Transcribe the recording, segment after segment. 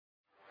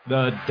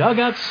The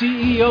Dugout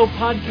CEO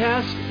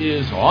podcast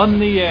is on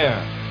the air.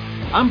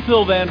 I'm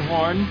Phil Van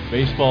Horn,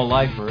 baseball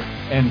lifer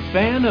and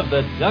fan of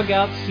the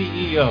Dugout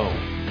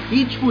CEO.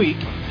 Each week,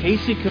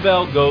 Casey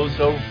Cavell goes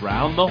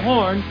around the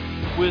horn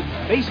with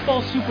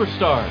baseball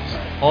superstars,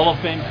 Hall of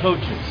Fame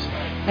coaches,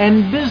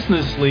 and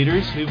business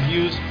leaders who've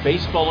used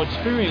baseball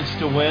experience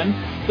to win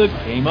the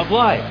game of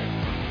life.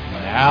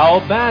 Now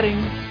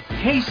batting,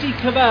 Casey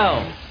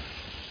Cavell.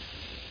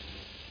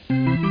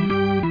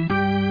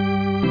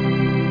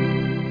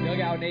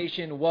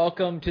 Nation,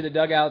 welcome to the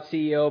Dugout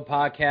CEO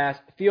podcast.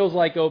 Feels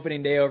like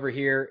opening day over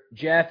here.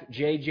 Jeff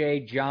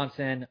JJ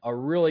Johnson, a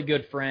really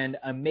good friend,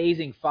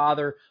 amazing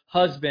father,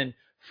 husband,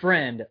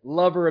 friend,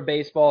 lover of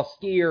baseball,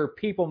 skier,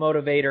 people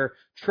motivator,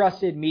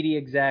 trusted media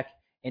exec,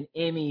 and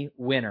Emmy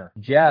winner.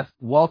 Jeff,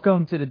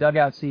 welcome to the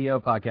Dugout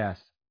CEO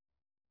podcast.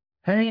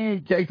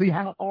 Hey, Casey,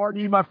 how are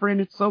you, my friend?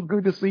 It's so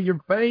good to see your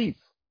face.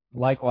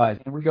 Likewise,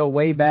 and we go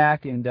way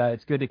back, and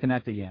it's good to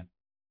connect again.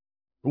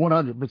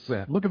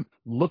 100%.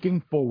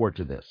 Looking forward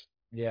to this.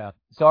 Yeah.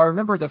 So I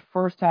remember the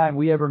first time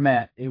we ever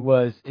met, it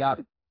was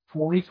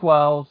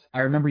 2012.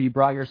 I remember you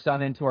brought your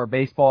son into our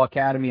baseball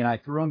academy, and I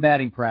threw him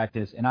batting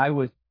practice, and I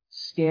was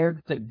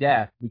scared to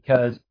death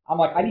because I'm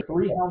like, I need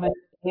 3 helmets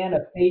and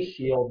a face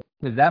shield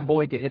because that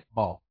boy could hit the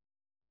ball.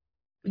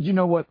 You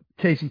know what,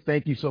 Casey,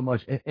 thank you so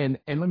much. And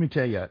let me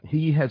tell you,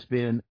 he has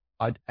been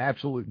an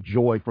absolute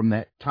joy from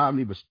that time.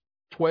 He was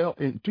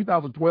 12. In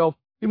 2012,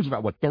 he was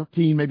about,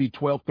 13, maybe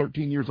 12,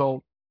 13 years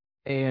old.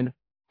 And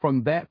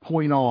from that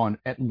point on,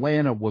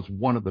 Atlanta was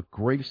one of the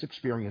greatest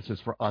experiences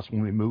for us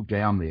when we moved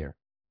down there.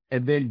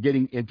 And then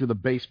getting into the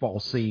baseball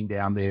scene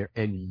down there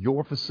and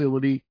your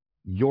facility,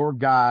 your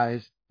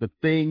guys, the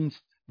things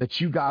that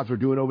you guys are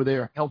doing over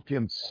there helped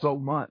him so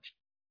much.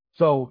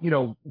 So, we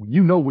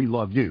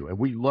love you and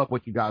we love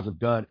what you guys have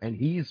done. And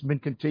he's been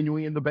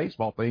continuing in the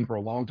baseball thing for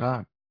a long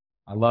time.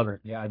 I love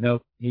it. Yeah, I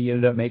know he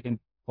ended up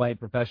playing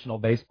professional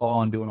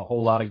baseball and doing a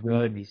whole lot of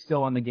good. He's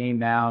still on the game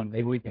now, and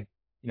maybe we can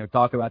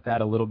talk about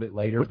that a little bit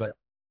later. But,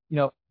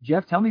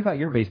 Jeff, tell me about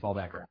your baseball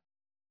background.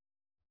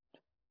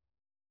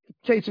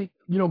 Casey,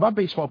 my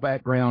baseball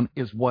background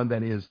is one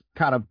that is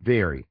kind of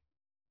varied.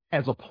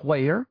 As a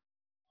player,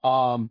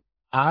 I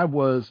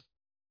was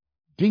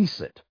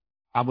decent.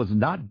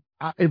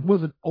 It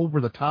wasn't over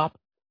the top.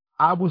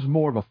 I was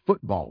more of a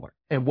footballer.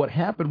 And what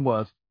happened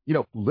was,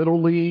 Little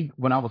League,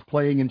 when I was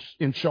playing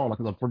in Charlotte,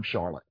 because I'm from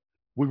Charlotte,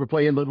 we were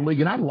playing Little League,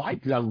 and I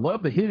liked it. I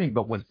loved the hitting.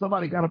 But when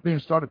somebody got up there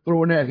and started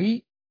throwing that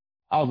heat,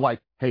 I was like,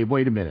 hey,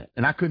 wait a minute.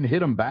 And I couldn't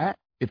hit them back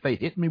if they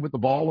hit me with the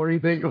ball or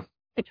anything.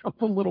 It was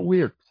a little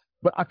weird.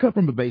 But I come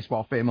from a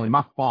baseball family.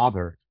 My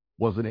father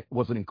was an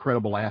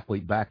incredible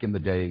athlete back in the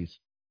days.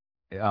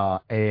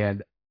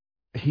 And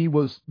he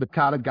was the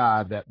kind of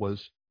guy that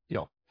was,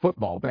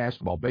 football,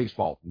 basketball,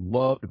 baseball,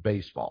 loved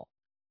baseball.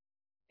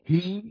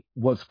 He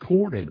was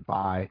courted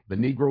by the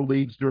Negro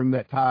Leagues during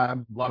that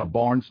time, a lot of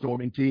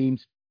barnstorming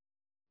teams,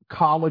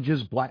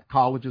 colleges, black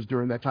colleges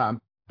during that time.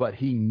 But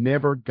he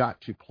never got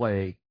to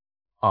play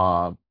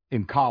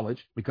in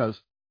college because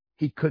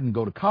he couldn't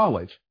go to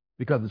college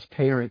because his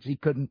parents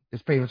couldn't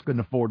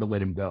afford to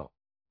let him go.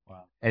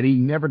 Wow. And he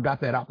never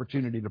got that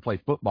opportunity to play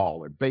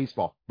football or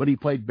baseball, but he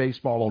played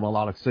baseball on a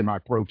lot of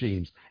semi-pro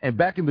teams. And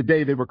back in the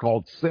day, they were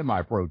called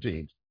semi-pro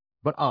teams.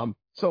 But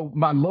so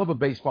my love of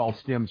baseball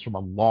stems from a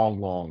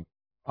long,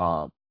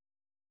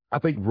 I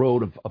think,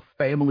 road of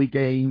family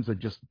games and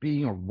just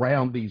being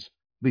around these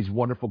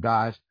wonderful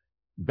guys.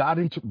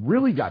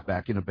 Really got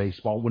back into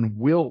baseball when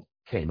Will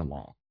came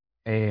along.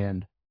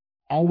 And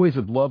always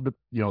had loved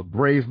to,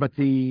 Braves my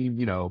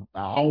team,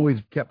 I always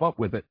kept up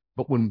with it.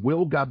 But when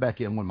Will got back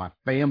in, when my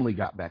family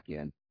got back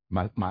in,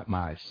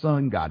 my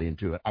son got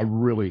into it, I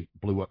really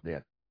blew up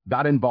then.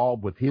 Got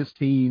involved with his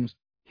teams,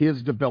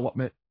 his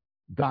development,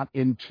 got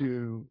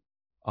into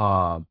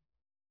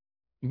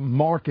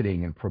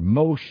marketing and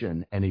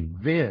promotion and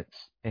events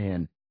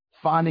and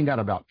finding out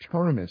about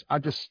tournaments. I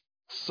just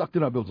sucked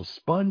it up. It was a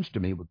sponge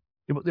to me.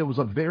 It was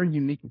a very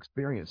unique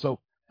experience. So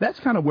that's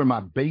kind of where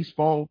my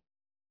baseball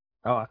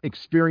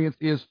experience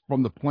is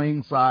from the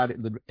playing side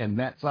and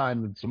that side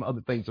and some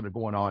other things that are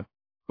going on.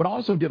 But I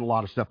also did a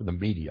lot of stuff in the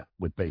media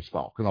with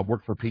baseball because I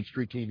worked for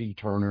Peachtree TV,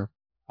 Turner.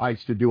 I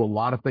used to do a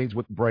lot of things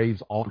with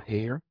Braves on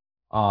air,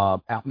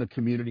 out in the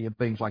community and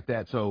things like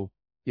that. So,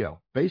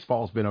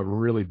 baseball's been a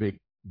really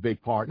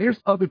big part. And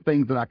there's other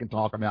things that I can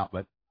talk about,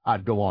 but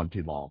I'd go on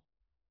too long.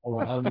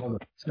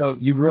 So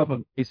you grew up a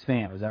Braves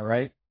fan, is that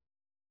right?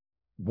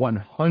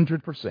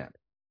 100%.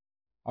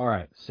 All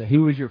right. So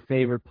who was your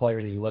favorite player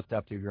that you looked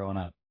up to growing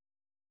up?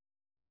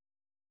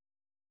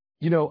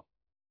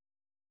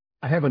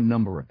 I have a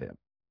number of them.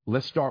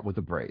 Let's start with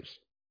the Braves.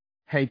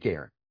 Hank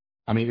Aaron.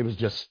 I mean, it was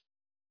just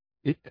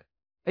it.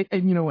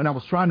 And I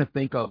was trying to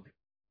think of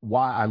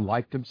why I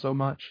liked him so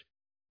much.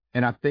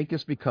 And I think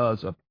it's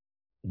because of,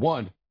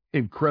 one,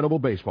 incredible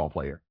baseball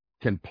player,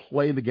 can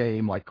play the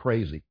game like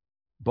crazy.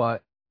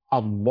 But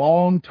a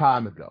long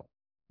time ago,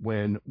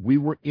 when we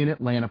were in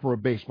Atlanta for a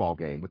baseball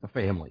game with the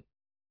family,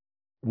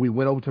 we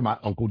went over to my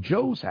Uncle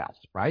Joe's house,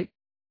 right?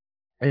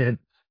 And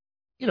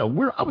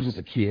I was just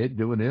a kid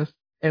doing this,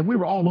 and we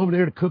were all over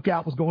there. The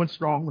cookout was going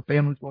strong, the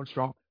family was going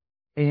strong,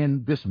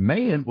 and this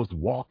man was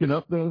walking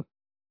up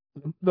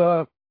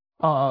the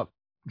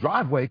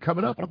driveway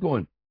coming up. I'm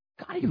going,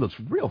 God, he looks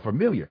real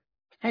familiar.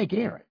 Hank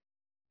Aaron.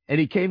 And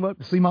he came up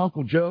to see my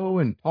Uncle Joe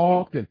and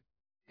talked.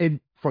 And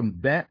from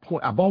that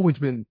point, I've always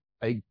been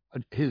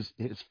his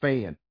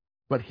fan,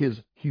 but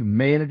his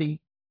humanity,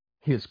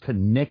 his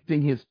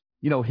connecting,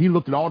 he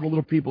looked at all the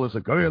little people as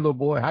like, "Hey, little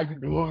boy, how you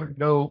doing?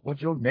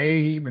 What's your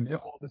name?" And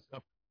all this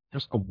stuff.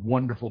 Just a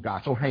wonderful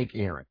guy. So Hank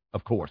Aaron,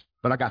 of course.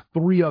 But I got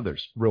three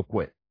others real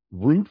quick.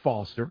 Rube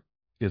Foster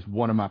is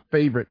one of my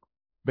favorite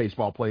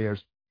baseball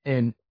players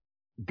and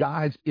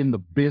guys in the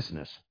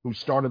business who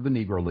started the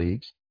Negro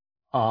Leagues.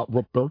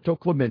 Roberto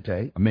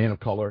Clemente, a man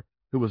of color,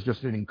 who was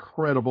just an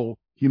incredible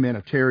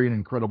humanitarian,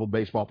 incredible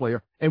baseball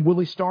player, and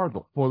Willie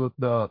Stargell for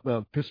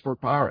the Pittsburgh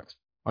Pirates.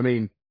 I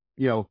mean,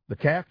 the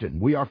captain,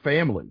 we are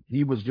family.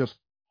 He was just,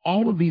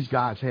 all of these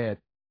guys had,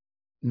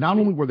 not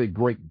only were they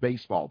great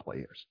baseball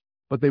players,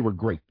 but they were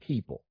great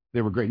people.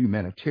 They were great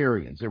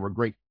humanitarians. They were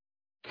great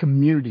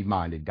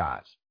community-minded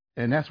guys.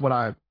 And that's what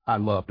I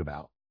loved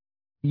about them.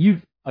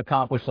 You've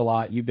accomplished a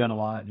lot. You've done a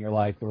lot in your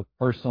life, both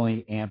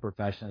personally and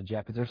professionally,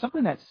 Jeff. Is there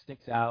something that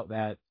sticks out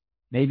that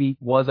maybe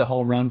was a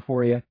home run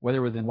for you, whether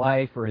it was in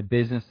life or in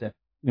business, that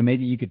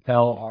maybe you could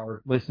tell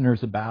our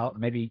listeners about?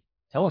 Maybe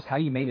tell us how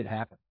you made it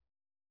happen.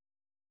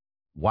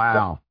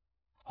 Wow.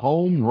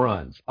 Home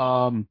runs.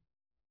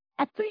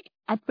 I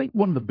think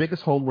one of the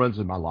biggest home runs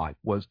in my life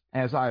was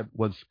as I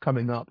was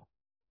coming up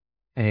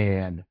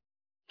and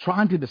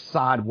trying to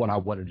decide what I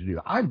wanted to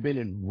do. I've been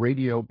in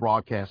radio,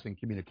 broadcasting,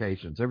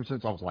 communications ever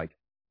since I was like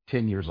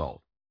 10 years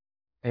old.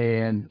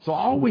 And so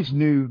I always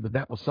knew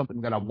that was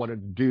something that I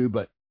wanted to do,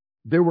 but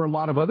there were a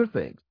lot of other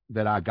things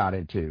that I got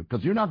into,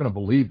 because you're not going to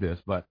believe this,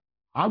 but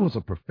I was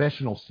a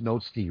professional snow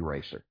ski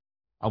racer.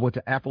 I went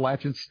to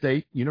Appalachian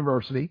State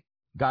University,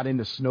 got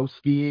into snow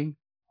skiing,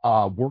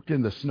 worked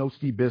in the snow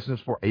ski business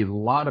for a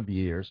lot of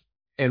years,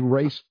 and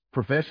raced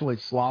professionally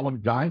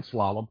slalom, giant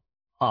slalom,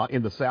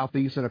 in the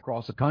Southeast and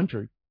across the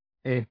country,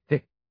 and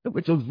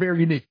which was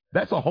very unique.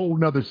 That's a whole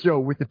nother show.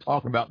 We could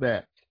talk about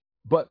that.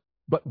 But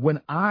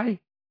when I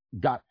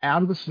got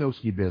out of the snow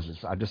ski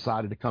business, I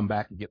decided to come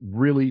back and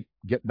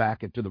get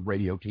back into the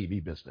radio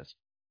TV business.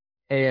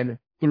 And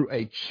through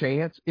a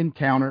chance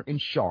encounter in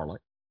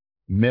Charlotte,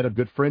 met a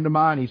good friend of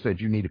mine. He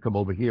said, "You need to come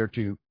over here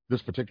to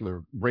this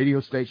particular radio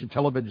station,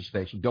 television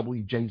station,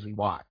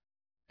 WJZY."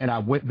 And I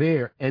went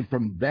there. And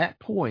from that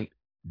point,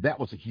 that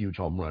was a huge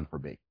home run for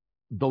me.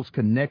 Those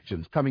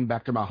connections, coming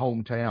back to my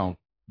hometown,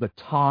 the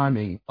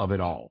timing of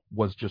it all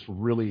was just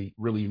really,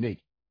 really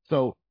unique.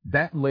 So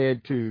that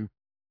led to,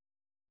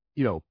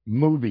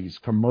 movies,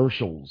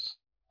 commercials,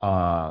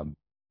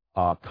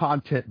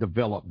 content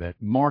development,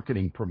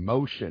 marketing,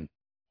 promotion,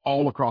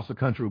 all across the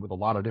country with a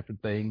lot of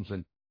different things.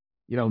 And,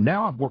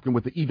 now I'm working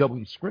with the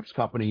EW Scripps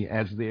Company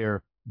as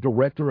their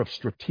director of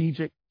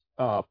strategic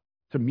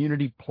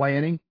community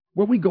planning,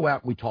 where we go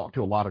out and we talk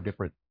to a lot of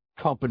different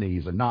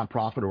companies and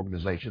nonprofit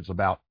organizations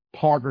about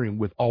partnering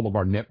with all of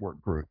our network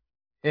group.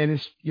 And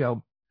it's,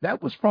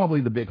 that was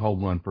probably the big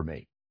home run for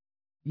me.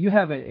 You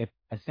have a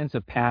sense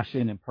of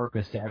passion and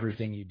purpose to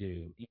everything you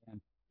do. And,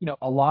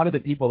 a lot of the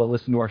people that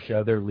listen to our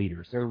show, they're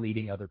leaders. They're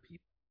leading other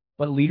people.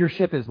 But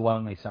leadership is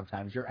lonely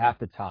sometimes. You're at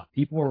the top.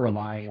 People are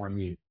relying on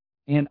you.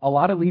 And a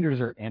lot of leaders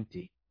are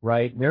empty,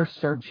 right? They're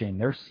searching.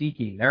 They're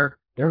seeking. They're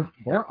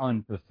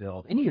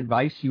unfulfilled. Any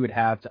advice you would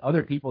have to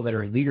other people that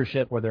are in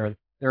leadership, whether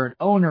they're an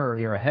owner or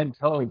you're a head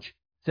coach,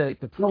 to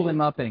pull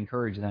them up and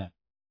encourage them?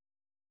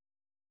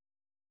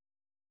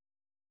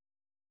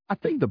 I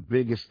think the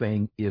biggest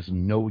thing is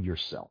know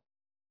yourself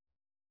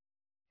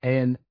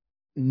and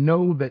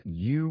know that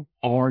you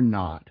are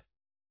not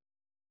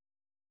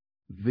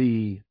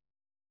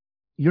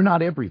you're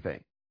not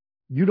everything.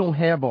 You don't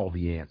have all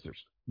the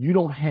answers.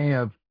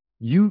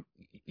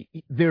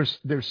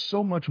 There's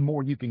so much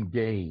more you can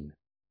gain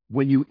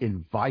when you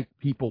invite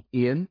people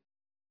in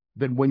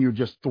than when you're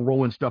just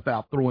throwing stuff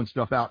out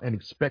and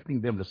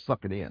expecting them to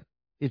suck it in.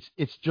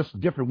 It's just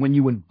different. When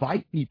you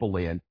invite people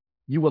in,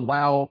 you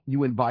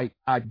invite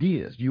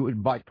ideas, you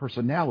invite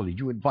personality,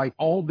 you invite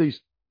all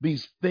these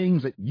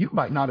things that you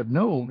might not have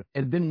known.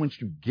 And then once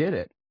you get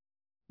it,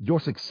 your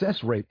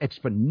success rate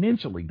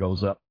exponentially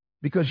goes up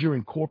because you're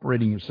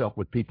incorporating yourself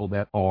with people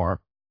that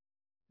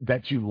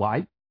you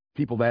like,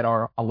 people that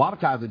are a lot of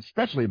times,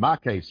 especially in my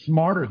case,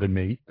 smarter than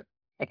me.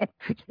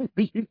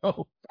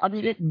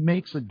 It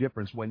makes a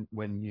difference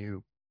when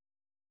you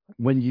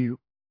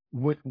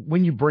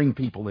bring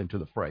people into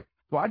the fray.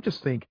 So I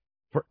just think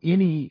for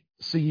any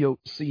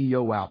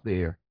CEO out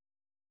there,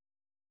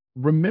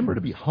 remember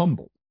to be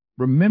humble.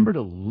 Remember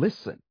to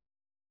listen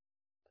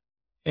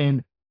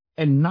and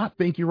not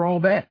think you're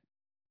all that.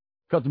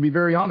 Because to be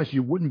very honest,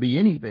 you wouldn't be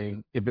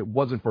anything if it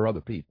wasn't for other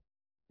people.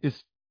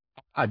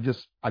 I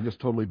just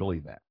totally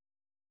believe that.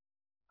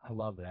 I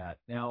love that.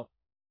 Now,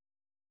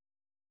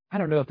 I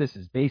don't know if this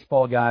is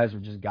baseball guys or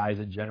just guys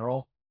in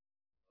general,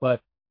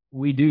 but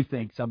we do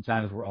think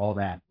sometimes we're all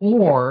that.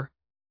 Or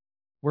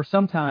we're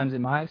sometimes,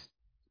 in my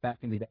back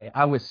in the day.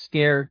 I was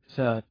scared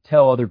to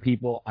tell other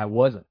people I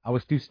wasn't. I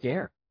was too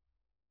scared.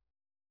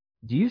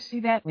 Do you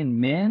see that in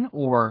men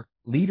or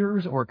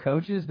leaders or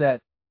coaches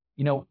that,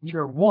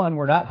 either one,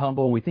 we're not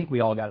humble and we think we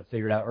all got it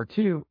figured out, or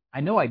two,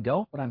 I know I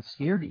don't, but I'm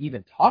scared to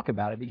even talk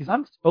about it because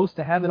I'm supposed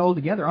to have it all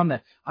together. I'm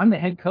the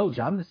head coach.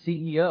 I'm the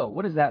CEO.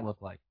 What does that look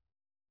like?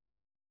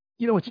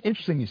 It's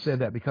interesting you said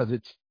that because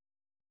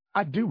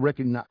I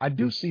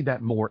do see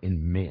that more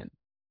in men.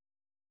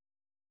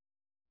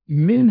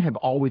 Men have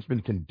always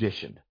been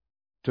conditioned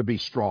to be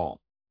strong,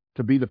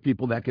 to be the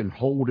people that can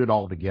hold it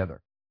all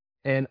together.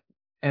 And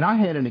I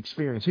had an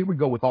experience. Here we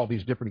go with all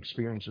these different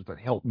experiences that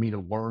helped me to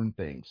learn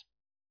things.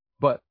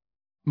 But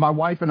my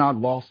wife and I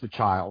lost a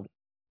child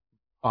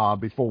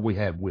before we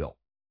had Will.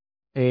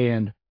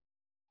 And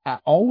I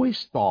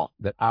always thought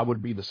that I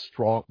would be the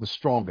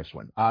strongest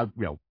one.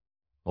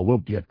 We'll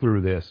get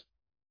through this.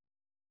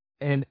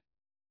 And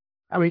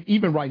I mean,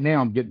 even right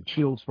now, I'm getting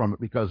chills from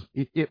it because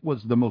it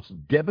was the most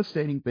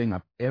devastating thing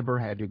I've ever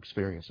had to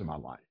experience in my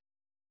life.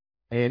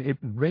 And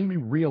it made me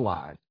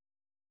realize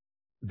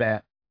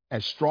that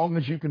as strong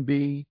as you can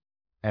be,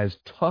 as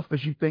tough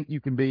as you think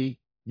you can be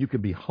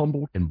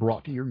humbled and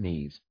brought to your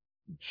knees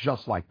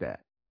just like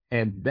that.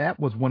 And that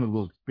was one of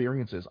those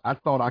experiences. I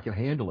thought I could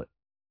handle it.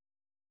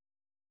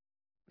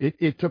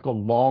 It took a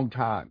long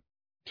time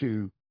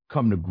to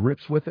come to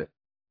grips with it,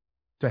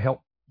 to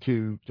help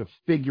to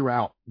figure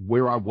out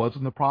where I was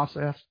in the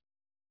process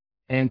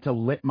and to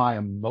let my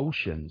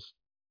emotions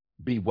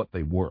be what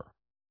they were.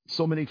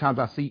 So many times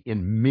I see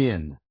in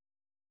men,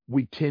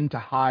 we tend to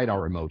hide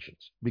our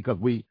emotions because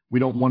we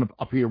don't want to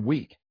appear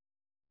weak.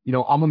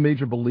 I'm a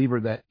major believer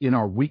that in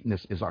our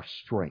weakness is our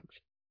strength.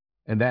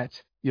 And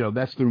that's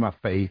through my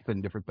faith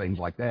and different things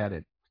like that.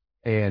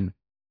 And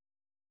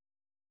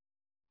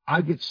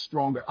I get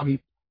stronger. I mean,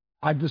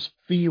 I just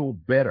feel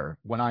better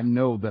when I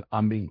know that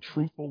I'm being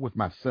truthful with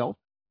myself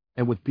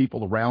and with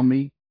people around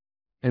me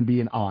and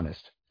being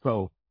honest.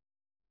 So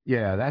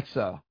yeah,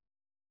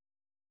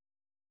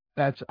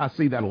 I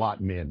see that a lot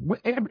in men.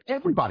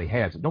 Everybody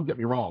has it. Don't get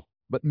me wrong,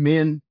 but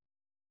men,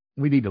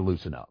 we need to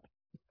loosen up.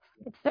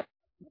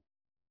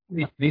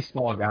 These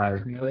small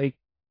guys,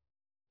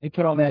 they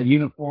put on that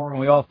uniform and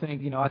we all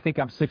think, I think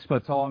I'm 6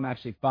 foot tall. I'm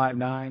actually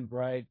 5'9",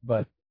 right?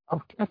 But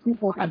I'm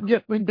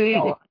just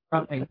big.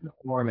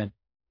 Uniform and,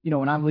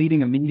 when I'm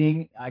leading a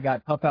meeting, I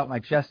got puff out my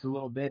chest a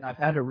little bit. And I've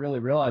had to really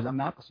realize I'm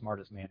not the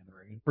smartest man in the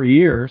room. For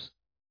years,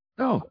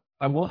 no,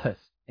 I was.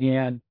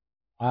 And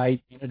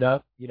I ended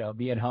up,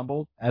 being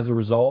humbled as a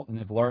result and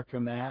have learned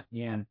from that.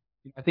 And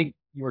I think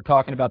you were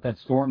talking about that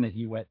storm that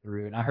you went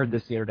through. And I heard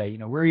this the other day,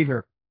 we're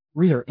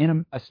either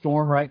in a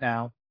storm right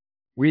now,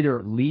 we're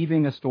either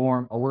leaving a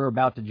storm or we're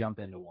about to jump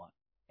into one.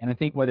 And I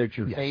think whether it's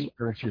your faith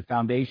or it's your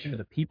foundation or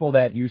the people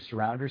that you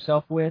surround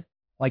yourself with,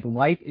 like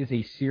life is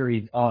a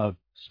series of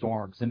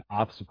storms and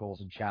obstacles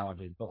and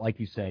challenges. But like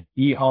you said,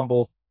 be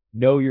humble,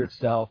 know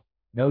yourself,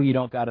 know you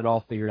don't got it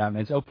all figured out.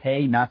 And it's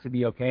okay not to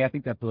be okay. I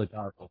think that's really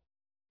powerful.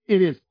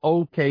 It is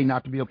okay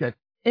not to be okay.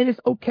 And it's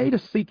okay to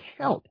seek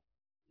help.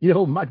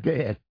 My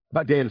dad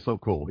is so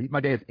cool. My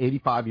dad's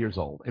 85 years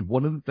old. And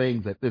one of the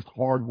things that this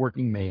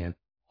hardworking man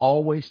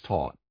always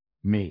taught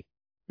me,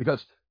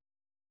 because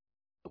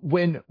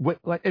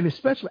and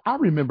especially I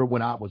remember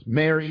when I was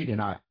married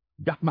and I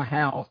got my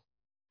house,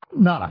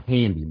 I'm not a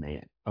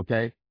handyman.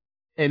 Okay.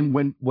 And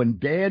when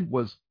Dad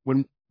was,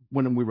 when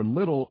we were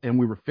little and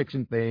we were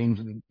fixing things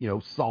and,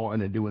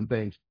 sawing and doing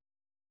things,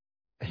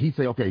 he'd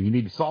say, okay, you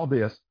need to saw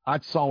this.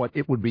 I'd saw it.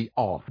 It would be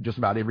off just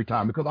about every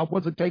time because I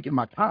wasn't taking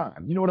my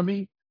time. You know what I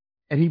mean?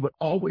 And he would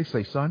always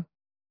say, son,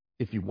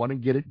 if you want to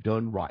get it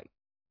done right,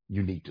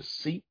 you need to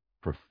seek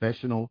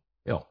professional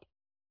help.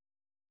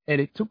 And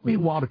it took me a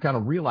while to kind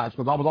of realize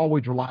because I was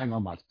always relying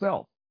on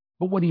myself.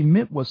 But what he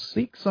meant was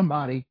seek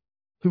somebody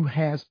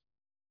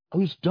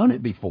who's done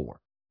it before,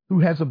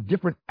 who has a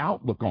different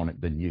outlook on it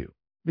than you.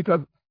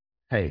 Because,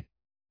 hey,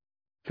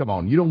 come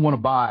on, you don't want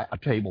to buy a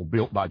table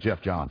built by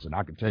Jeff Johnson.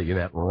 I can tell you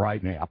that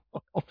right now.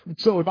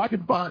 So if I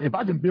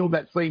can build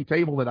that same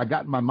table that I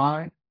got in my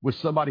mind with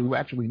somebody who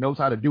actually knows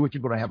how to do it,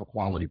 you're going to have a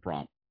quality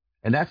problem.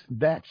 And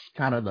that's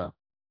kind of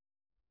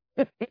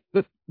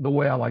the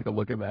way I like to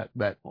look at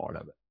that part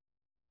of it.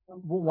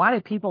 Well, why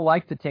do people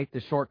like to take the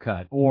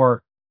shortcut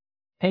or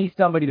pay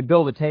somebody to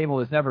build a table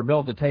that's never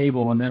built a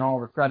table, and then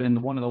all of a sudden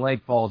one of the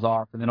leg falls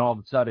off, and then all of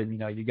a sudden,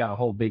 you got a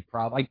whole big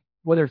problem? Like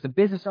whether it's a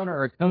business owner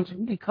or a coach,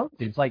 you can coach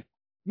it. It's like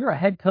you're a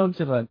head coach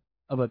of a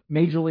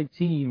major league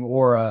team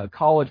or a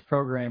college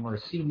program or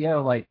a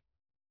CEO. Like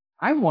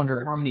I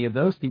wonder how many of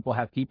those people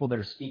have people that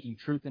are speaking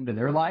truth into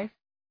their life.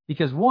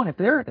 Because one, if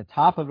they're at the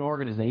top of an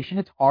organization,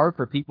 it's hard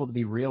for people to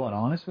be real and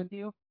honest with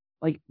you.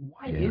 Like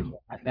why is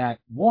that?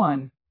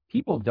 One,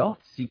 people don't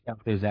seek out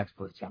those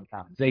experts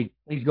sometimes. They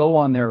go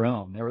on their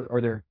own.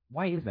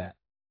 Why is that?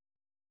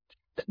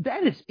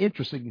 That is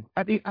interesting.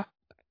 I mean,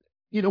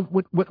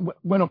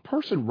 when a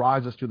person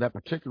rises to that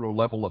particular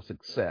level of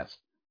success,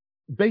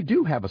 they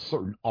do have a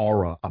certain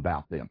aura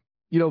about them.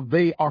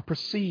 They are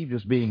perceived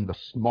as being the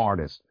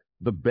smartest,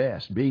 the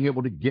best, being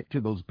able to get to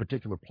those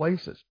particular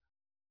places.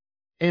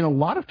 And a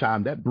lot of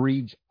time that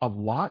breeds a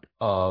lot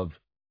of,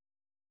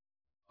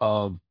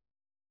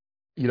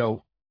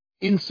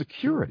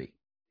 insecurity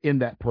in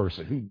that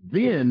person who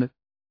then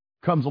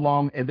comes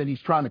along and then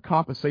he's trying to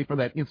compensate for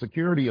that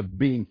insecurity of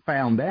being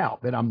found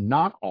out that I'm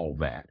not all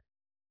that.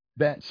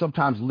 That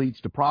sometimes leads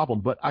to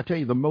problem. But I tell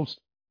you, the most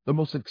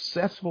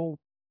successful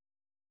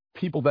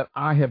people that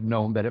I have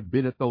known that have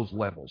been at those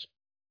levels,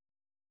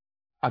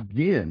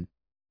 again,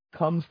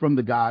 comes from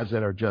the guys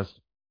that are just,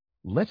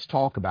 let's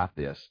talk about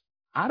this.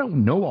 I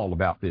don't know all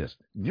about this.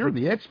 You're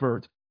the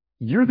expert.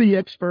 You're the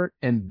expert,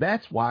 and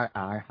that's why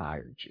I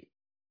hired you.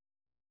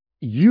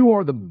 You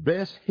are the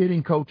best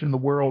hitting coach in the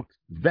world.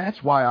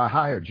 That's why I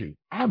hired you.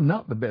 I'm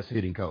not the best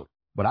hitting coach,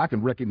 but I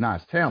can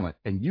recognize talent,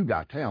 and you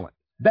got talent.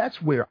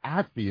 That's where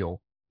I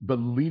feel the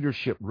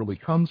leadership really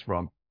comes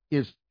from,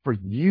 is for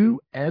you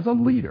as a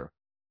leader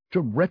to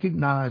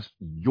recognize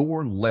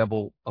your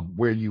level of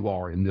where you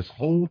are in this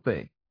whole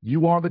thing.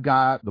 You are the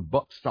guy, the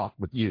buck stopped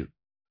with you.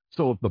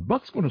 So if the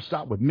buck's going to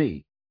stop with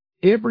me,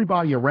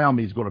 everybody around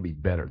me is going to be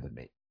better than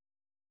me.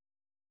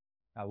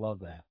 I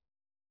love that.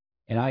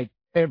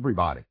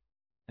 Everybody.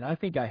 And I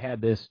think I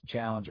had this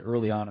challenge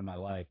early on in my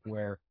life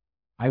where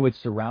I would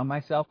surround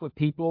myself with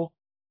people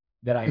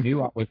that I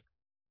knew I was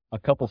a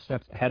couple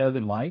steps ahead of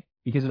in life,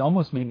 because it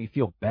almost made me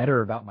feel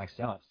better about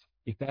myself,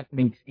 if that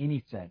makes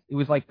any sense. It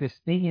was like this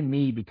thing in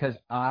me, because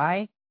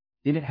I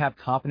didn't have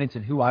confidence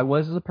in who I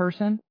was as a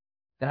person,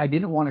 that I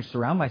didn't want to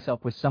surround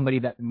myself with somebody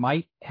that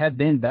might have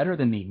been better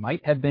than me,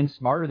 might have been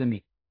smarter than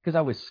me, because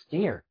I was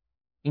scared.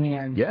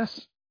 And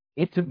yes,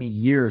 it took me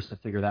years to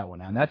figure that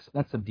one out. And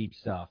that's some deep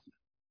stuff.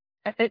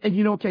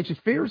 And Casey,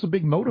 fear is a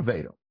big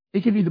motivator.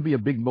 It can either be a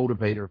big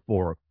motivator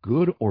for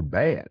good or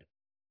bad.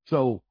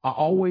 So I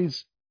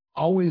always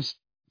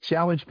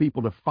challenge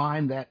people to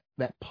find that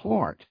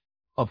part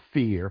of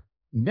fear.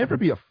 Never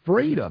be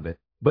afraid of it,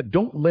 but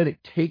don't let it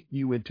take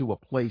you into a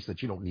place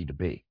that you don't need to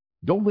be.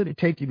 Don't let it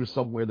take you to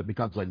somewhere that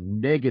becomes a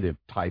negative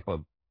type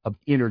of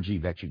energy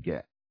that you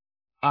get.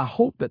 I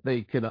hope that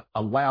they can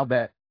allow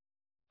that.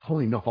 I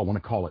don't even know if I want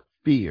to call it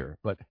fear,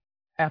 but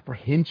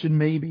apprehension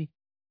maybe.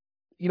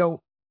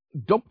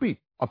 Don't be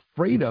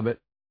afraid of it.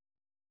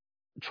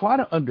 Try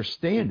to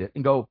understand it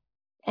and go,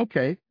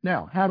 okay,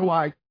 now how do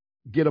I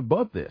get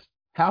above this?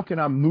 How can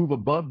I move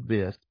above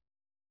this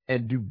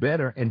and do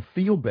better and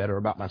feel better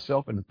about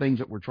myself and the things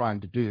that we're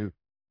trying to do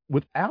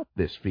without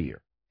this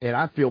fear? And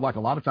I feel like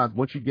a lot of times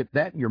once you get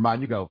that in your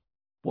mind, you go,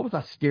 what was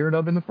I scared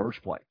of in the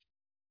first place?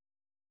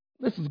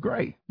 This is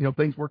great.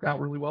 Things work out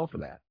really well for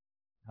that.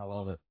 I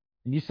love it.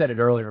 And you said it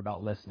earlier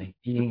about listening,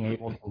 being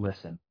able to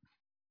listen.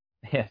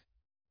 Yeah.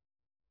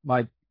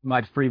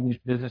 My previous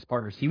business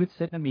partners, he would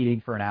sit in a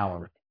meeting for an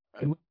hour.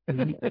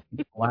 The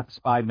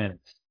last 5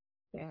 minutes.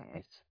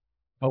 Yes.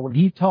 But when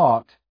he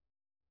talked,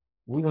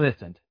 we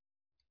listened.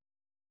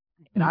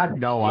 And I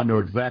know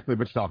exactly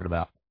what you're talking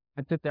about.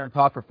 I'd sit there and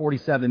talk for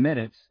 47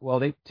 minutes. Well,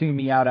 they tuned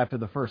me out after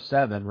the first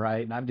 7,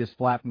 right? And I'm just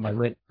flapping my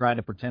lip, trying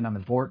to pretend I'm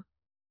important.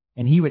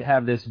 And he would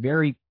have this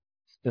very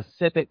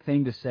specific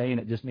thing to say, and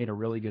it just made a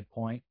really good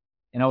point.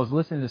 And I was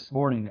listening this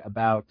morning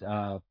about,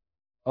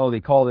 they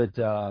called it,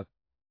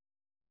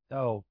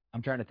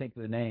 I'm trying to think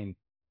of the name.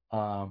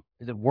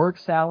 Is it word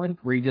salad,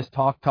 where you just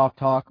talk,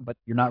 but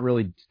you're not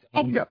really...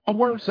 Yeah, a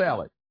word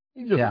salad.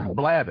 You just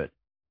blab it.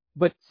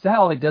 But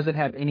salad doesn't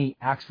have any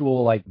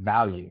actual,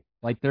 value.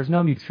 There's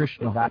no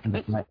nutritional value in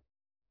it.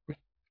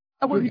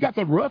 Well, you got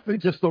the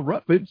roughage, just the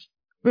roughage.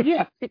 But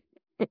yeah,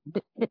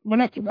 well,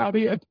 that's about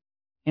it.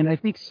 And I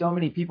think so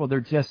many people, they're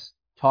just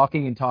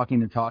talking and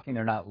talking and talking.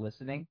 They're not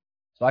listening.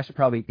 So I should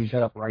probably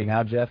shut up right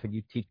now, Jeff, and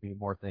you teach me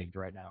more things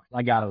right now.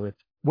 I got to listen.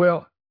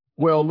 Well,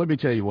 let me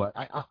tell you what.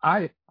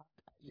 I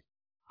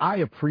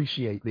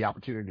appreciate the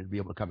opportunity to be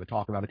able to come and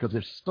talk about it, because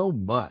there's so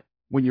much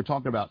when you're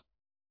talking about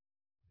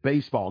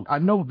baseball. I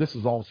know this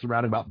is all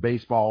surrounded about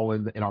baseball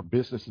and our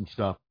business and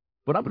stuff,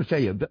 but I'm going to tell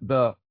you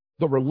the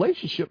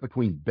relationship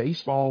between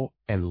baseball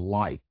and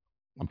life.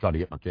 I'm trying to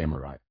get my camera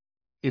right.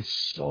 It's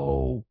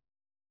so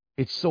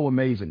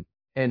amazing.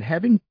 And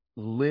having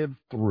lived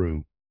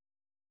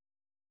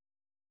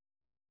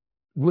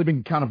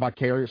living kind of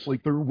vicariously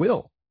through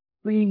Will,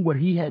 seeing what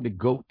he had to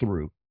go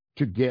through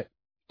to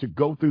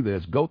go through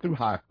this, go through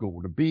high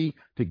school,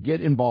 to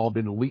get involved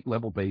in elite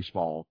level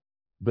baseball,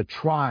 the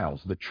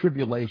trials, the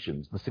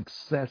tribulations, the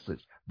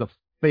successes, the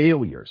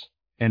failures,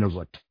 and there's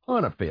a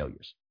ton of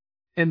failures.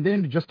 And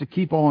then just to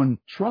keep on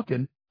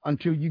trucking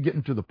until you get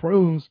into the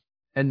pros,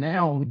 and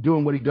now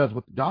doing what he does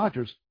with the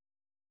Dodgers.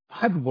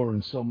 I've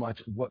learned so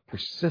much of what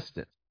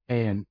persistence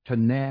and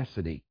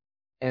tenacity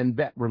and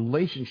that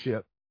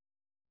relationship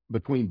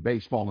between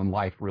baseball and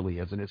life really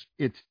is. And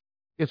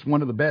it's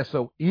one of the best.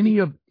 So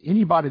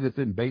anybody that's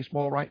in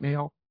baseball right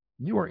now,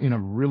 you are in a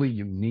really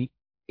unique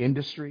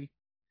industry,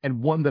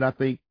 and one that I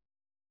think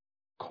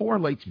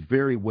correlates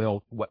very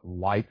well to what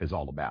life is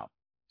all about.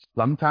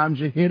 Sometimes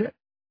you hit it,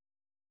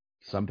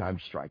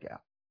 sometimes you strike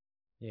out.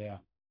 Yeah.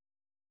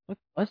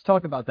 Let's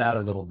talk about that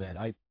a little bit.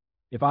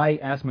 If I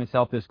ask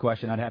myself this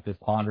question, I'd have to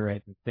ponder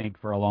it and think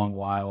for a long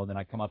while, and then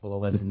I come up with a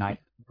list of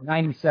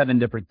 97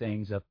 different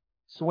things of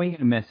swing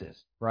and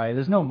misses, right?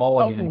 There's no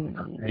mulligan.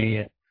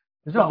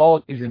 There's no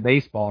mulligans in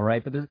baseball,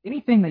 right? But there's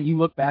anything that you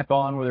look back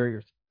on, whether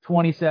you're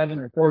 27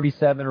 or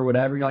 37 or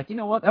whatever, you're like, you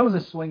know what? That was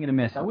a swing and a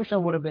miss. I wish I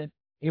would have been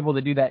able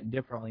to do that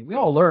differently. We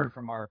all learn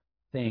from our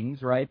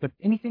things, right? But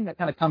anything that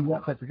kind of comes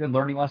up that's a good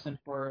learning lesson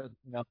for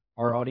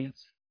our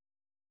audience?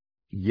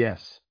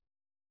 Yes.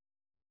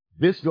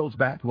 This goes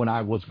back to when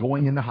I was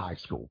going into high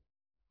school.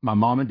 My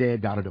mom and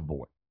dad got a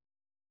divorce.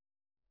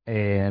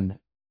 And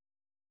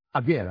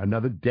again,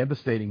 another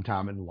devastating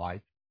time in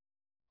life.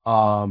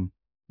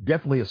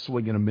 Definitely a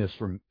swing and a miss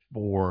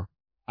for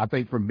I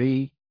think for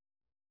me,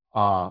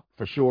 for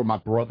sure, my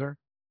brother.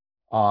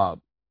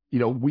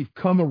 We've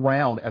come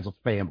around as a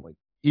family,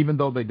 even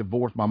though they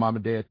divorced my mom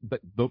and dad,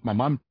 but my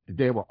mom and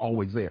dad were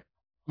always there.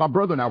 My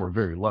brother and I were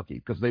very lucky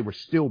because they were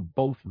still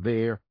both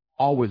there,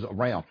 always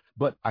around.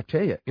 But I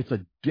tell you, it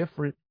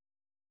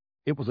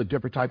was a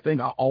different type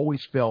thing. I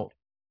always felt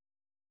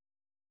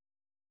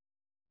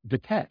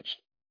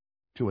detached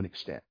to an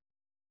extent.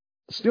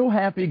 Still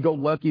happy, go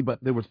lucky, but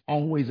there was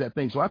always that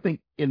thing. So I think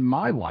in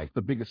my life,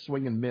 the biggest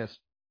swing and miss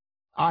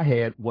I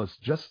had was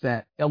just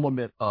that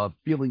element of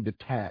feeling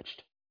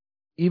detached,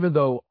 even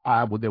though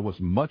there was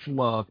much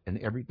love and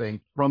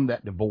everything from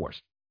that divorce.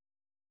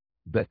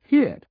 The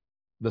hit,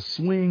 the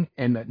swing,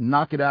 and the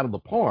knock it out of the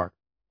park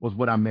was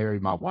when I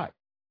married my wife,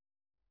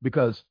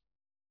 because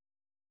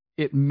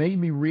it made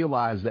me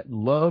realize that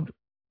love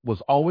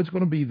was always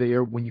going to be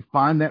there when you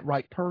find that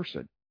right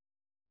person.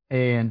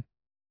 And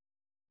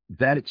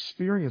that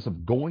experience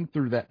of going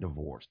through that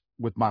divorce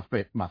with my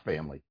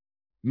family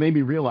made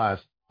me realize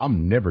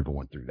I'm never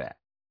going through that.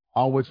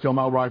 I always tell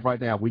my wife right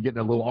now, we get in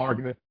a little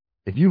argument.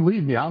 If you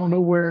leave me, I don't know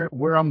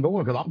where I'm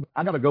going, because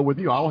I got to go with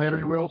you. I don't have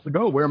anywhere else to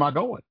go. Where am I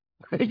going?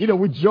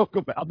 We joke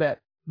about that,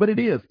 but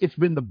it's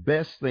been the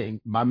best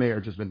thing. My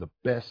marriage has been the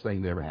best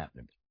thing that ever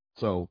happened.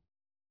 So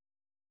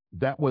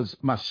that was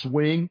my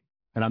swing,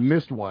 and I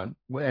missed one,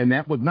 and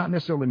that was not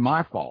necessarily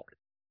my fault,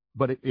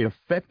 but it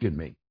affected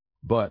me.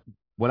 But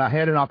when I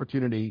had an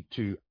opportunity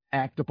to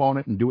act upon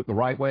it and do it the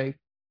right way,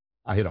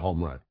 I hit a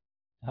home run.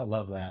 I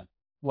love that.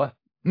 What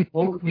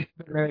were you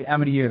married? How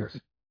many years?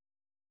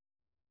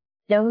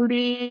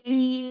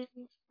 30.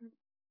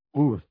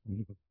 Ooh,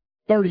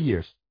 30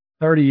 years.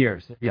 30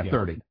 years. Yeah,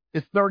 30.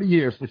 It's 30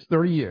 years. It's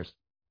 30 years.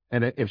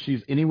 And if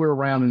she's anywhere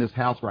around in this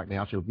house right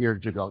now, she'll hear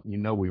it go,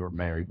 we were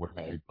married. We're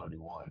married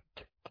 31.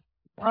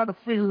 Trying to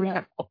figure it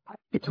out.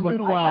 It's been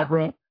a while,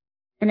 bro.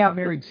 I got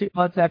married 2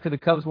 months after the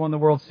Cubs won the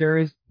World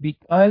Series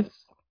because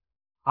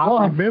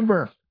I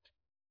remember.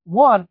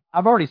 One,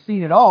 I've already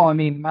seen it all. I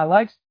mean, my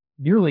life's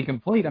nearly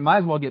complete. I might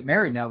as well get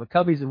married now. The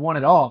Cubbies have won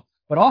it all.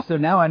 But also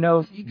now I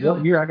know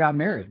what year I got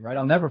married, right?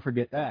 I'll never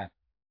forget that.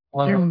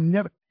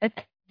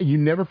 You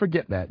never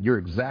forget that. You're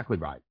exactly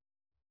right.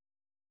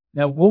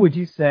 Now, what would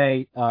you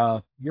say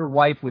your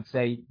wife would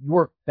say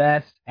your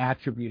best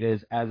attribute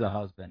is as a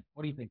husband?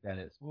 What do you think that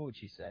is? What would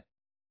she say?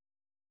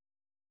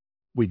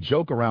 We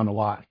joke around a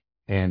lot,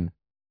 and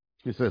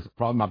she says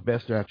probably my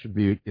best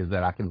attribute is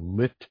that I can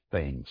lift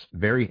things,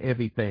 very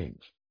heavy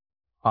things.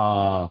 You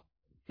know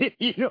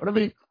what I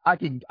mean? I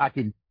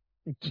can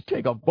just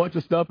take a bunch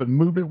of stuff and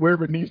move it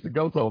wherever it needs to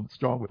go. So I'm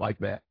strong like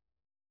that.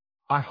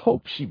 I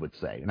hope she would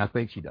say, and I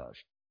think she does,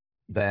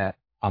 that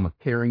I'm a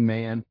caring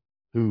man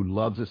who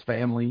loves his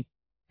family,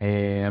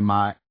 and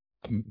my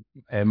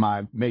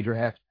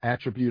major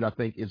attribute, I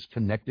think, is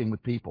connecting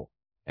with people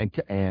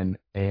and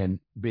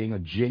being a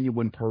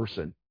genuine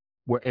person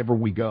wherever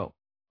we go.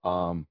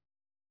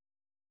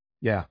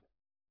 Yeah,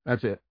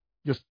 that's it.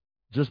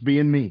 Just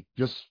being me.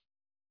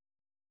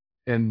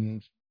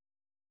 And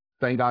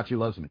thank God she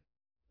loves me.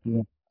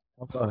 Yeah.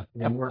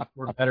 Yeah,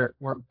 we're better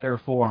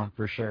for him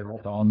for sure.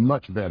 That's all.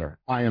 Much better.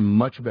 I am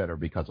much better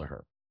because of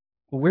her.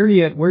 Well, where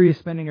are you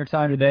spending your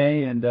time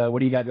today, and what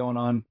do you got going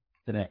on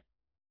today?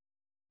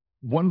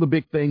 One of the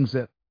big things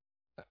that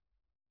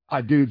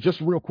I do,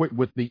 just real quick,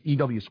 with the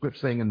EW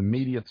Scripts thing and the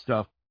media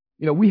stuff,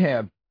 we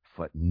have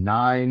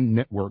 9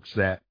 networks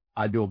that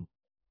I do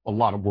a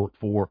lot of work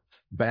for: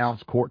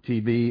 Bounce, Court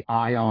TV,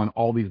 Ion,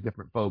 all these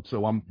different folks.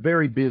 So I'm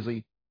very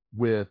busy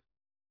with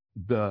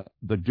the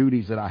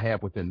duties that I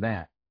have within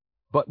that.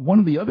 But one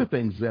of the other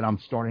things that I'm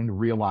starting to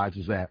realize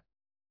is that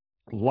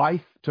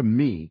life, to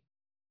me,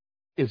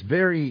 is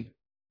very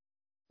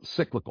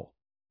cyclical.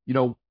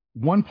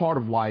 One part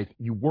of life,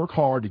 you work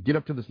hard to get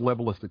up to this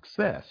level of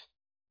success,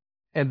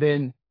 and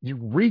then you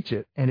reach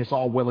it, and it's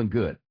all well and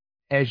good.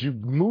 As you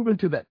move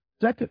into that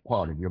second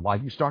part of your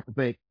life, you start to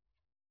think,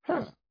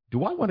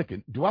 do I want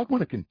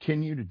to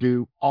continue to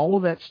do all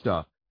of that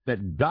stuff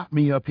that got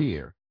me up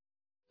here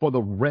for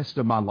the rest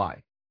of my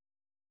life?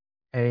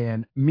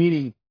 And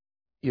meaning,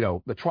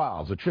 the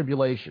trials, the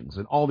tribulations,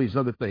 and all these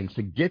other things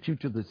to get you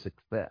to the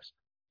success.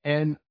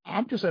 And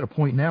I'm just at a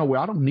point now where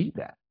I don't need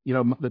that.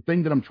 The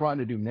thing that I'm trying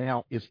to do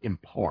now is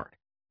impart,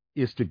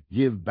 is to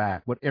give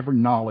back whatever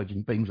knowledge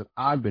and things that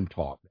I've been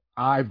taught, that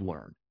I've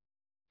learned,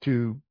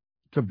 to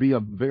be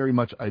very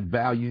much a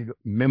valued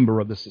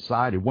member of the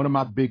society. One of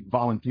my big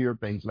volunteer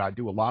things that I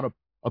do a lot of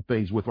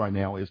things with right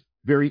now is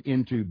very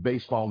into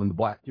baseball in the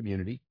Black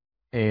community.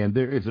 And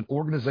there is an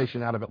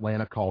organization out of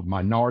Atlanta called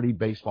Minority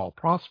Baseball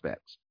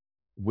Prospects,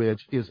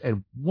 which is a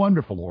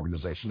wonderful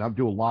organization. I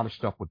do a lot of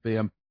stuff with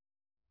them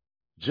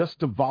just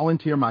to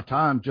volunteer my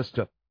time, just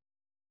to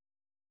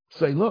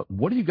say, look,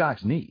 what do you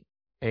guys need?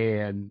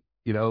 And,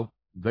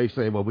 they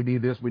say, well, we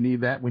need this, we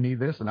need that, we need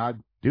this, and I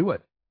do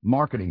it.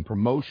 Marketing,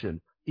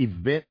 promotion,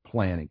 event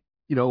planning.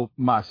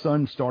 My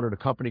son started a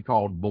company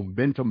called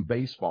Momentum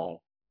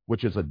Baseball,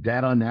 which is a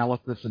data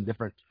analysis and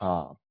different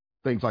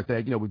things like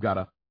that. We've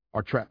got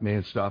our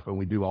TrackMan stuff, and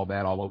we do all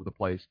that all over the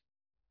place.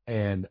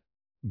 And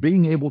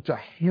being able to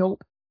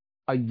help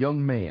a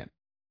young man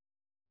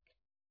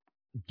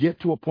get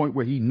to a point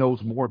where he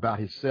knows more about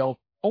himself,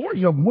 or a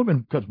young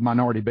woman, because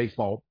minority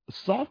baseball,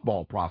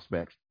 softball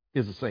prospects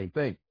is the same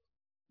thing,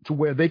 to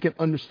where they can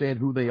understand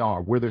who they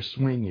are, where their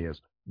swing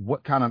is,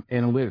 what kind of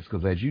analytics,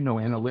 because as you know,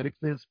 analytics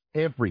is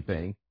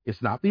everything.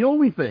 It's not the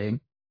only thing,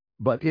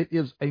 but it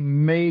is a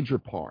major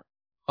part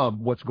of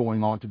what's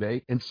going on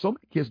today. And so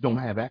many kids don't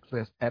have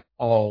access at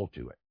all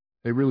to it.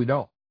 They really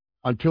don't,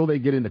 until they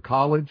get into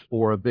college,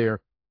 or if they're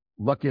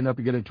lucky enough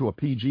to get into a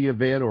PG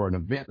event or an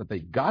event that they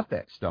got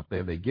that stuff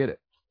there, they get it.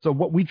 So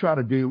what we try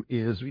to do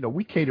is,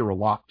 we cater a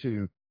lot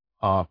to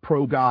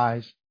pro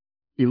guys,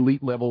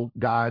 elite level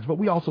guys, but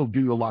we also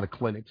do a lot of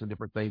clinics and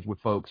different things with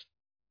folks,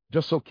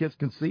 just so kids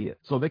can see it,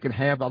 so they can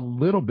have a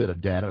little bit of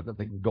data that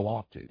they can go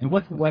off to. And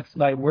what's the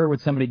website? Where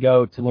would somebody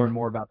go to learn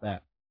more about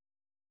that?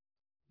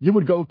 You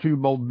would go to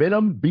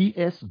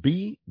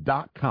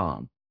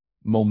MomentumBSB.com,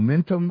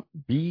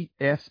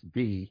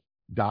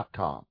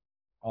 MomentumBSB.com.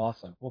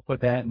 Awesome. We'll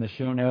put that in the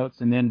show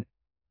notes. And then,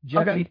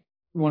 Jeff, you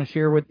want to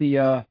share with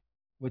the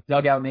with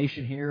Dugout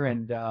Nation here,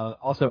 and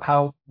also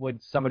how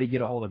would somebody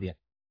get a hold of you?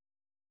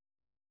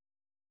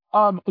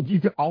 You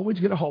can always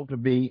get a hold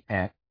of me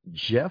at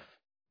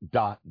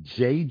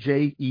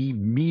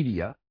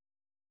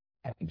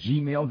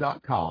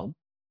jeff.jjemedia@gmail.com.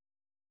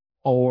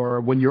 Or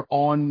when you're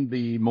on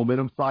the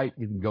Momentum site,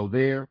 you can go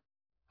there.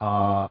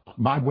 My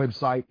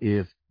website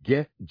is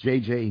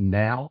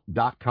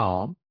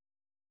getjjnow.com.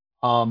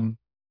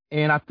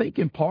 And I think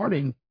in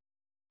parting,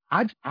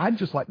 I'd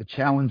just like to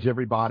challenge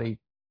everybody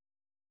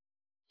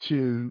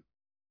to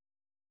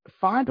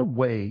find a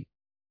way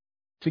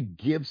to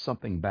give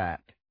something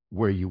back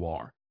where you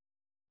are.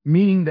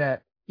 Meaning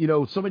that,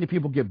 so many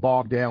people get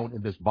bogged down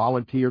in this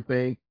volunteer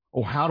thing.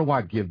 Oh, how do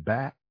I give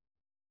back?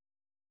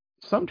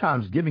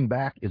 Sometimes giving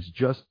back is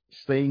just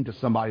saying to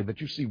somebody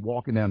that you see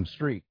walking down the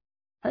street,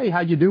 hey,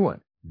 how you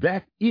doing?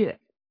 That's it.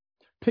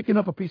 Picking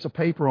up a piece of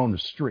paper on the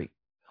street.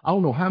 I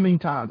don't know how many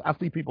times I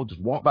see people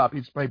just walk by a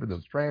piece of paper,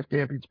 there's a trash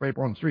can, piece of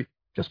paper on the street.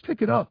 Just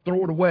pick it up,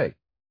 throw it away.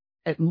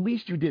 At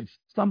least you did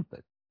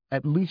something.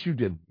 At least you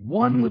did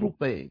one little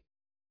thing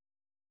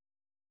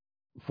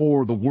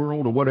for the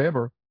world or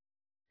whatever.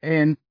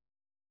 And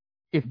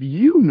if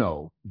you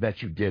know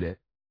that you did it,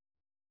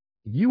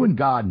 you and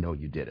God know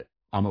you did it.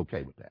 I'm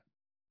okay with that.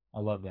 I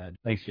love that.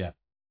 Thanks, Jeff.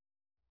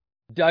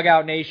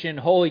 Dugout Nation,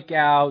 holy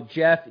cow,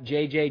 Jeff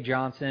J.J.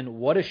 Johnson,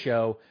 what a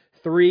show.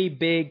 3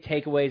 big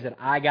takeaways that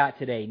I got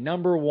today.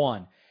 Number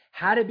 1,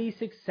 how to be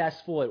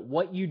successful at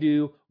what you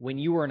do when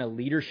you are in a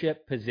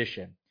leadership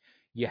position.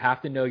 You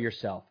have to know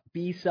yourself.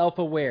 Be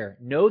self-aware.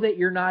 Know that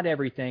you're not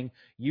everything.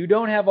 You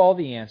don't have all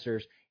the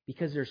answers,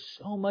 because there's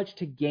so much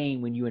to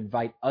gain when you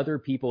invite other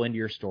people into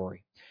your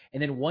story.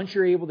 And then once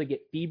you're able to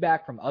get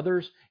feedback from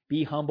others,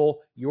 be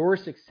humble. Your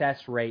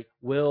success rate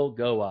will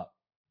go up.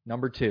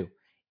 Number 2,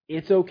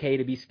 it's okay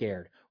to be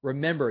scared.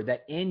 Remember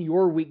that in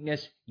your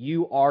weakness,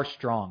 you are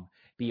strong.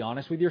 Be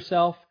honest with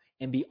yourself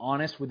and be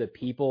honest with the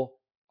people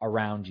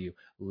around you.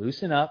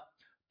 Loosen up.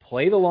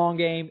 Play the long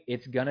game.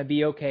 It's going to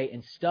be okay.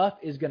 And stuff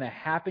is going to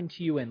happen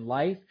to you in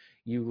life.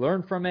 You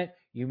learn from it,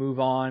 you move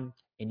on,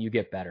 and you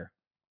get better.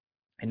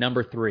 And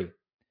number 3,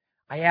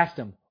 I asked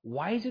him,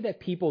 why is it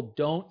that people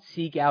don't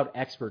seek out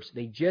experts?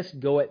 They just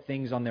go at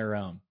things on their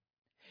own.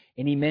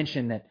 And he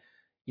mentioned that,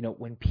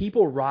 when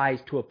people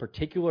rise to a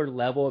particular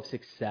level of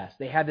success,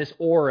 they have this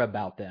aura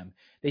about them.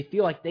 They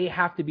feel like they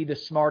have to be the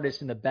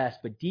smartest and the best,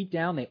 but deep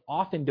down, they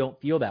often don't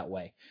feel that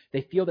way.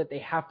 They feel that they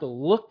have to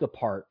look the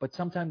part, but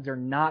sometimes they're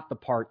not the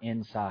part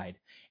inside.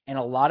 And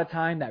a lot of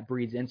time that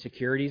breeds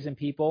insecurities in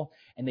people,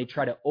 and they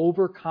try to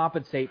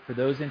overcompensate for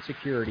those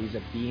insecurities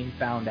of being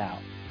found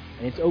out.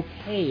 And it's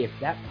okay if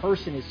that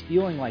person is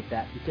feeling like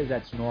that, because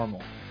that's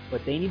normal.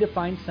 But they need to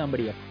find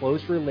somebody, a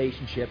close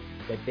relationship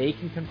that they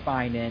can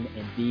confide in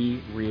and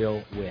be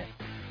real with.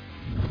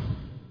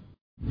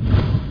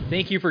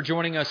 Thank you for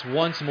joining us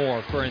once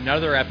more for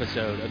another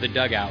episode of the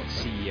Dugout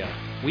CEO.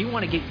 We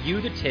want to get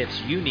you the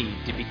tips you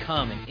need to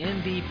become an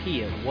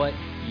MVP at what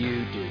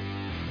you do.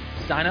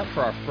 Sign up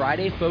for our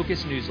Friday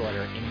Focus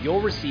newsletter and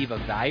you'll receive a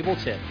valuable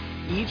tip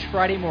each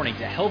Friday morning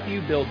to help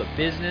you build the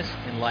business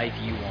and life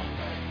you want.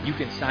 You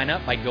can sign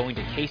up by going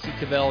to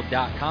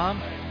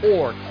CaseyCavell.com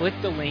or click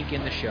the link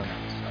in the show notes.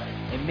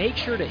 And make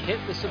sure to hit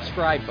the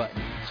subscribe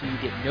button so you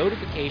get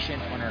notification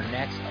on our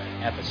next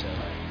episode.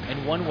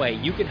 And one way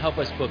you can help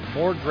us book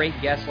more great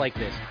guests like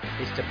this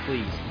is to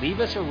please leave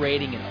us a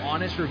rating and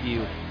honest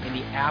review in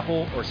the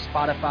Apple or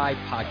Spotify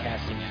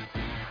podcasting app.